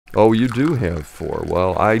Oh, you do have 4.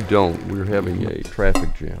 Well, I don't. We're having a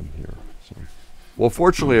traffic jam here. So. Well,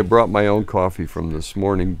 fortunately, I brought my own coffee from this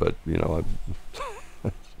morning, but, you know,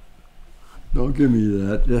 Don't give me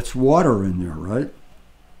that. That's water in there, right?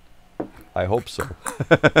 I hope so.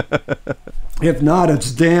 If not,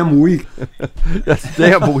 it's damn weak. That's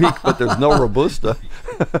damn weak, but there's no Robusta.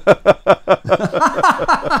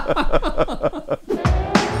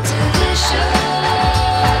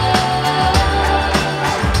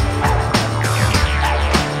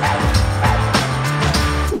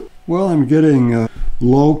 Well, I'm getting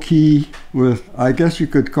low key with, I guess you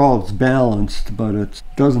could call it balanced, but it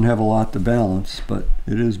doesn't have a lot to balance, but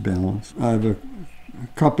it is balanced. I have a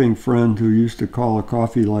cupping friend who used to call a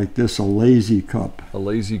coffee like this a lazy cup. A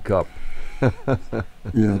lazy cup.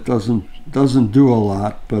 Yeah, it doesn't do a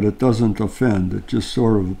lot, but it doesn't offend. It just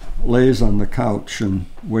sort of lays on the couch and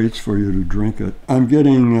waits for you to drink it. I'm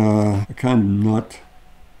getting a kind of nut,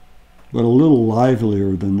 but a little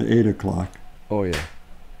livelier than the 8 o'clock. Oh, yeah.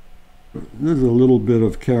 There's a little bit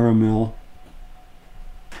of caramel.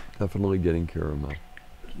 Definitely getting caramel.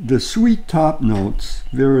 The sweet top notes,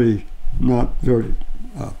 not very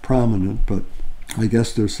prominent, but I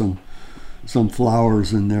guess there's some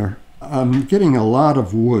flowers in there. I'm getting a lot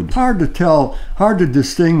of wood. Hard to tell, hard to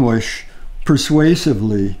distinguish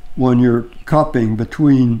persuasively when you're cupping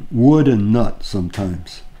between wood and nut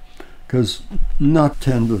sometimes, because nut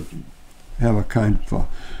tend to have a kind of,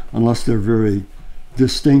 unless they're very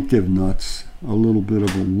distinctive nuts, a little bit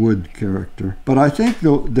of a wood character. But I think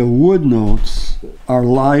the wood notes are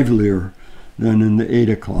livelier than in the 8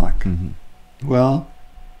 o'clock. Mm-hmm. Well,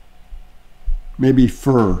 maybe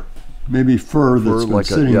fir that's been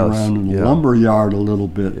sitting around in the lumber yard a little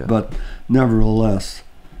bit, but nevertheless,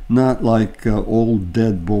 not like old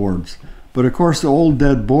dead boards. But of course, the old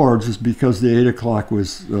dead boards is because the 8 o'clock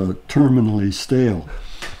was terminally stale.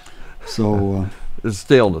 So it's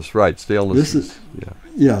staleness, right? Staleness.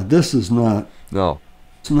 This is not. No.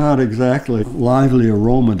 It's not exactly lively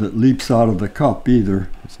aroma that leaps out of the cup either.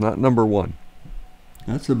 It's not number 1.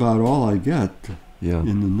 That's about all I get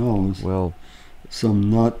in the nose. Well, some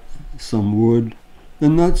nut, some wood. The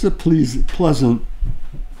nut's a pleasant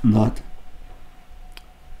nut.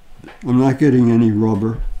 I'm not getting any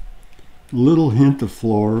rubber. A little hint of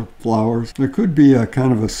flowers. There could be a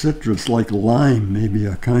kind of a citrus like lime, maybe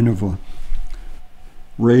a kind of a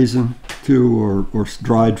raisin too, or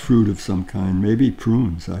dried fruit of some kind, maybe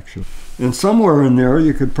prunes actually. And somewhere in there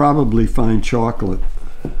you could probably find chocolate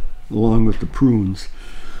along with the prunes.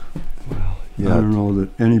 Well, I don't know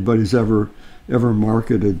that anybody's ever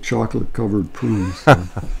marketed chocolate covered prunes, so.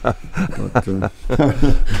 But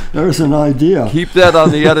there's an idea. Keep that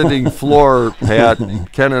on the editing floor, Pat.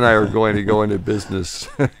 Ken and I are going to go into business.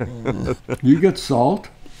 You get salt?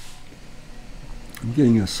 I'm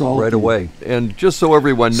getting a salt right away. And just so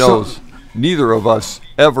everyone knows, neither of us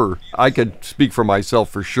ever, I could speak for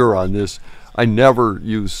myself for sure on this, I never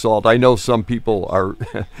use salt. I know some people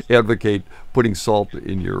advocate putting salt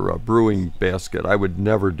in your brewing basket. I would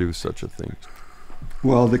never do such a thing.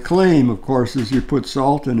 Well, the claim, of course, is you put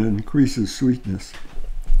salt in, it increases sweetness.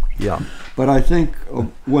 Yeah. But I think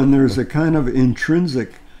when there's a kind of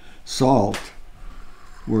intrinsic salt,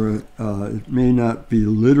 where it may not be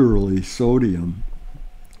literally sodium,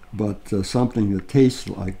 but something that tastes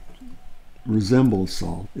like, resembles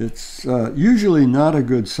salt, it's usually not a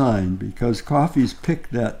good sign, because coffees pick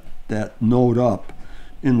that note up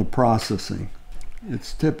in the processing.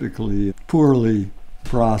 It's typically poorly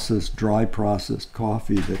processed, dry processed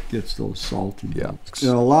coffee that gets those salty notes.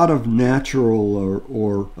 A lot of natural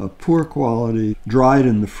or poor quality, dried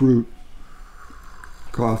in the fruit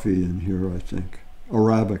coffee in here, I think.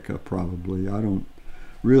 Arabica probably. I don't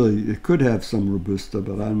really, it could have some Robusta,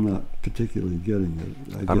 but I'm not particularly getting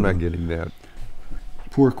it. I'm not getting that.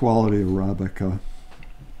 Poor quality Arabica.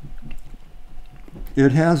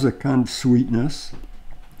 It has a kind of sweetness.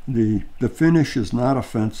 The finish is not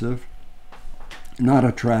offensive, not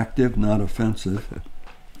attractive, not offensive.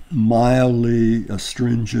 Mildly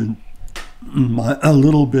astringent, a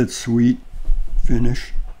little bit sweet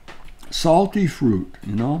finish. Salty fruit,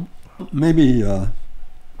 you know? Maybe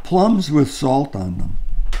plums with salt on them.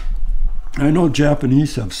 I know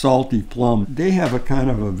Japanese have salty plum. They have a kind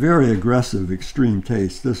of a very aggressive, extreme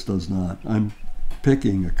taste. This does not. I'm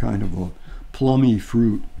picking a kind of a plummy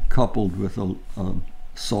fruit coupled with a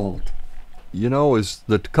salt. You know, as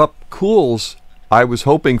the cup cools, I was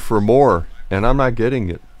hoping for more, and I'm not getting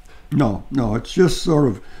it. No, it's just sort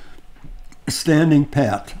of standing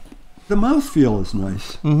pat. The mouthfeel is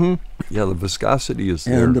nice. Mm-hmm. Yeah, the viscosity is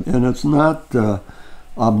there. And it's not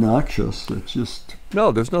obnoxious. It's just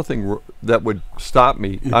No, there's nothing that would stop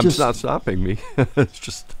me. It's not stopping me. It's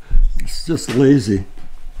just lazy.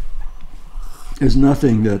 There's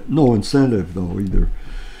no incentive though either,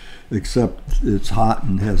 except it's hot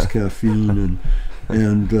and has caffeine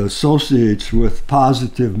and associates with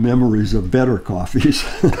positive memories of better coffees.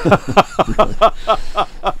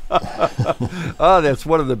 Oh, that's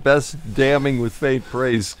one of the best damning with faint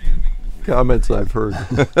praise comments I've heard.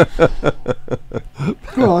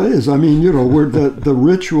 Well, it is. I mean, the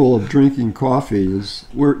ritual of drinking coffee is,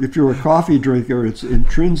 if you're a coffee drinker, it's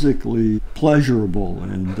intrinsically pleasurable,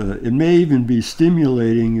 and it may even be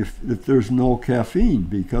stimulating if there's no caffeine,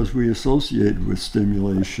 because we associate it with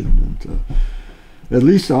stimulation. And at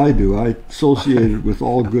least I do. I associate it with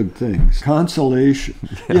all good things. Consolation.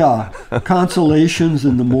 Yeah, consolations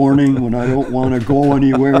in the morning when I don't want to go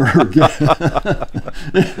anywhere.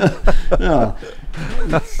 Yeah.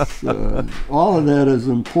 All of that is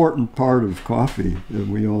an important part of coffee that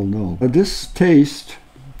we all know. This taste,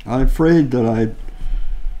 I'm afraid that I'd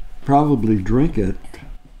probably drink it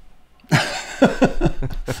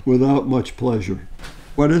without much pleasure.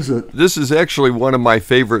 What is it? This is actually one of my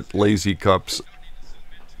favorite lazy cups.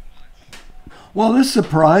 Well, this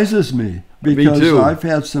surprises me because me too. I've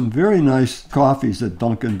had some very nice coffees at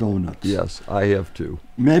Dunkin' Donuts. Yes, I have too.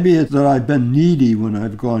 Maybe it's that I've been needy when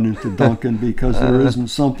I've gone into Dunkin' because there isn't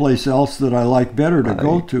someplace else that I like better to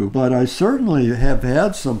go to. But I certainly have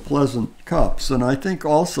had some pleasant cups. And I think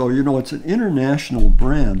also, it's an international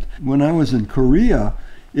brand. When I was in Korea,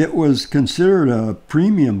 it was considered a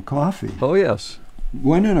premium coffee. Oh, yes.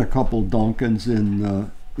 Went in a couple Dunkins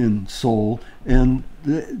in Seoul, and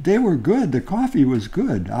they were good. The coffee was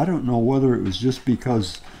good. I don't know whether it was just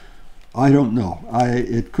because, I don't know.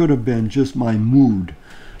 It could have been just my mood,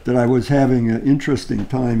 that I was having an interesting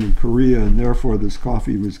time in Korea, and therefore this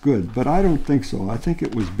coffee was good. But I don't think so. I think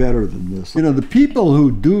it was better than this. The people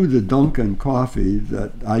who do the Dunkin' coffee,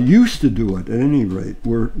 that I used to do it at any rate,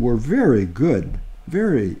 were very good,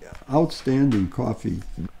 very outstanding coffee.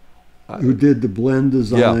 Who did the blend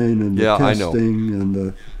design and the testing and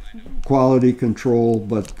the quality control,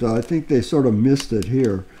 but I think they sort of missed it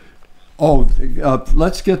here. Oh,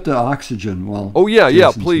 let's get the oxygen. Well. Oh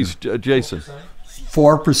yeah, please, Jason.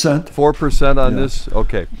 4%. 4% on this.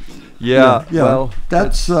 Okay. Yeah. Well,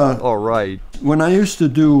 that's all right. When I used to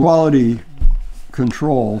do quality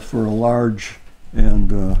control for a large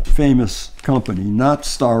and famous company, not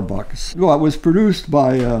Starbucks. Well, it was produced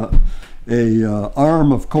by a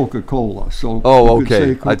arm of Coca-Cola. So you could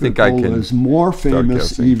say Coca-Cola I think I can is more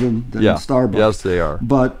famous even than Starbucks. Yes, they are.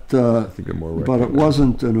 But I think they're more but it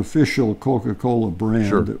wasn't an official Coca-Cola brand.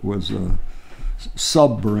 Sure. It was a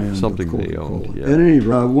sub-brand Something of Coca-Cola. they owned. Yeah. At any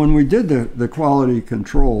rate, when we did the quality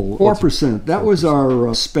control, 4%. That was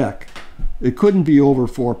our spec. It couldn't be over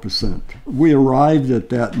 4%. We arrived at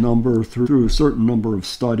that number through a certain number of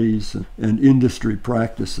studies and industry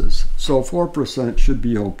practices. So 4% should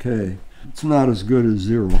be okay. It's not as good as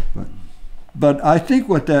 0, but I think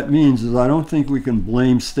what that means is I don't think we can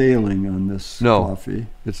blame staling on this coffee.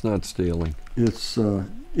 It's not staling. It's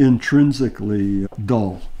intrinsically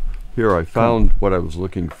dull. Here, I found what I was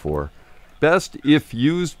looking for. Best if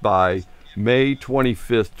used by May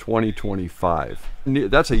 25th, 2025.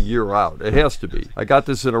 That's a year out. It has to be. I got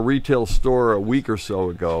this in a retail store a week or so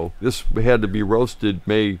ago. This had to be roasted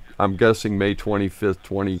I'm guessing May 25th,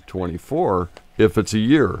 2024, if it's a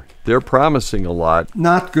year. They're promising a lot.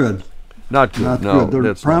 Not good. Not good. Not No, good.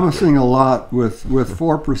 They're promising a lot with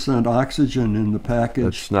 4% oxygen in the package.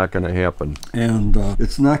 That's not going to happen. And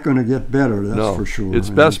it's not going to get better, that's for sure.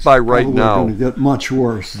 It's Best Buy right now. It's going to get much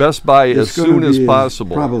worse. Best Buy as soon as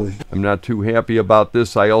possible. Probably. I'm not too happy about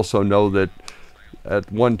this. I also know that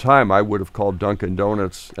at one time I would have called Dunkin'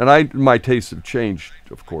 Donuts, and my tastes have changed,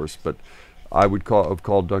 of course, but I would have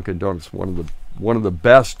called Dunkin' Donuts one of the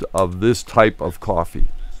best of this type of coffee.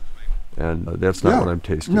 And that's not what I'm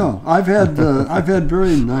tasting. No, I've had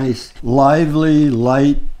very nice, lively,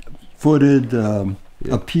 light-footed,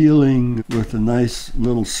 appealing, with a nice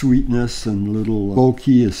little sweetness and little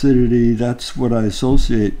low-key acidity. That's what I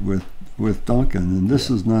associate with Dunkin', and this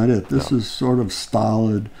is not it. This is sort of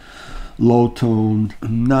stolid, low-toned,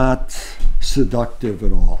 not seductive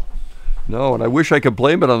at all. No, and I wish I could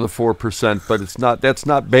blame it on the 4%, but it's not. That's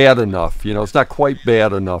not bad enough. It's not quite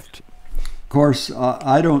bad enough. Of course,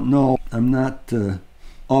 I don't know. I'm not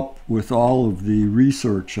up with all of the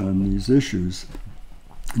research on these issues.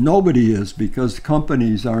 Nobody is, because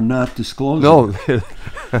companies are not disclosing. No.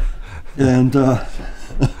 And and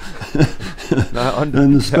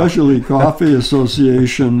the Specialty Coffee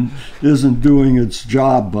Association isn't doing its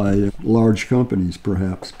job by large companies,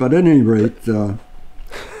 perhaps. But at any rate,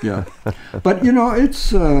 Yeah. But you know,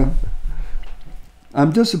 it's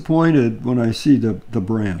I'm disappointed when I see the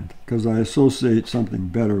brand, because I associate something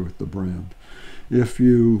better with the brand. If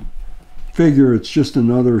you figure it's just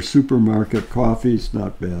another supermarket coffee, it's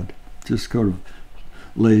not bad. Just kind of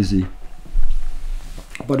lazy.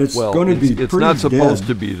 But it's going to be it's pretty not supposed dead.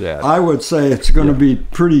 to be that. I would say it's going to be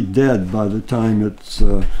pretty dead by the time it's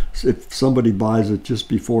if somebody buys it just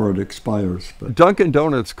before it expires. But Dunkin'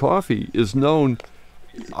 Donuts coffee is known,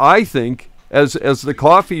 I think, as the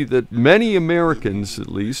coffee that many Americans, at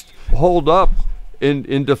least, hold up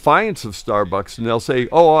in defiance of Starbucks, and they'll say,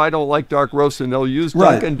 "Oh, I don't like dark roast," and they'll use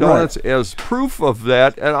Dunkin' Donuts as proof of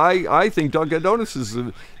that. And I think Dunkin' Donuts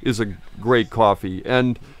is a great coffee.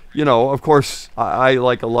 And you know, of course, I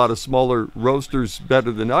like a lot of smaller roasters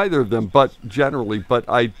better than either of them, but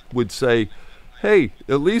I would say, hey,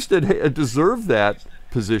 at least it deserved that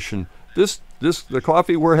position. The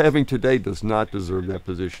coffee we're having today does not deserve that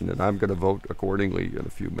position, and I'm going to vote accordingly in a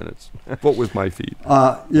few minutes. Vote with my feet.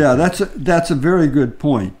 Yeah, that's a very good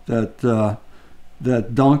point. That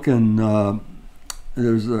Dunkin',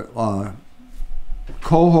 there's a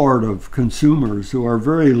cohort of consumers who are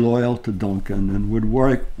very loyal to Dunkin' and would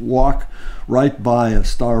walk right by a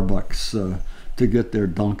Starbucks to get their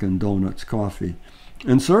Dunkin' Donuts coffee.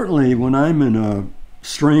 And certainly when I'm in a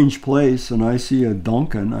strange place and I see a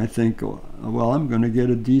Dunkin', I think, well, I'm going to get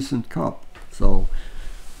a decent cup. So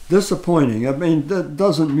disappointing. I mean, that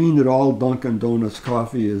doesn't mean that all Dunkin' Donuts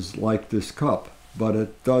coffee is like this cup, but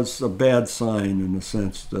it does a bad sign in the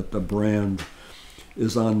sense that the brand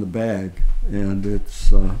is on the bag, and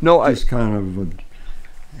it's just kind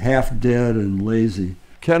of half dead and lazy.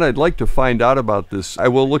 Ken, I'd like to find out about this. I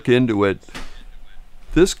will look into it.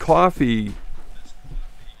 This coffee,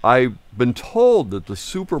 I've been told that the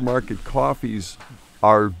supermarket coffees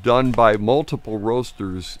are done by multiple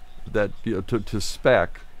roasters that to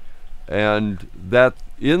spec, and that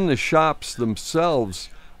in the shops themselves,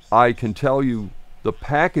 I can tell you the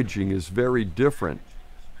packaging is very different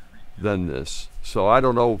than this. So I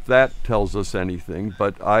don't know if that tells us anything,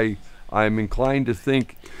 but I'm inclined to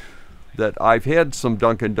think that I've had some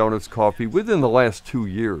Dunkin' Donuts coffee within the last 2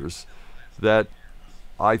 years that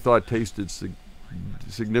I thought tasted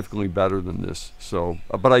significantly better than this. So,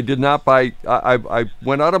 but I did not buy. I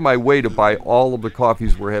went out of my way to buy all of the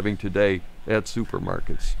coffees we're having today at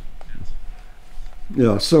supermarkets.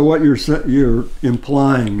 Yeah. So what you're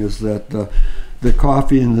implying is that the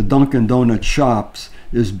coffee in the Dunkin' Donuts shops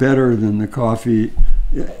is better than the coffee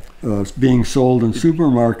being sold in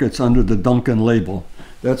supermarkets under the Dunkin' label.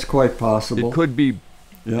 That's quite possible. It could be.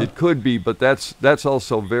 Yeah. It could be, but that's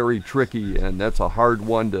also very tricky, and that's a hard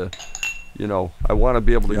one to, I want to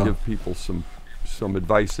be able to give people some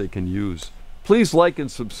advice they can use. Please like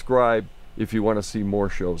and subscribe if you want to see more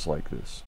shows like this.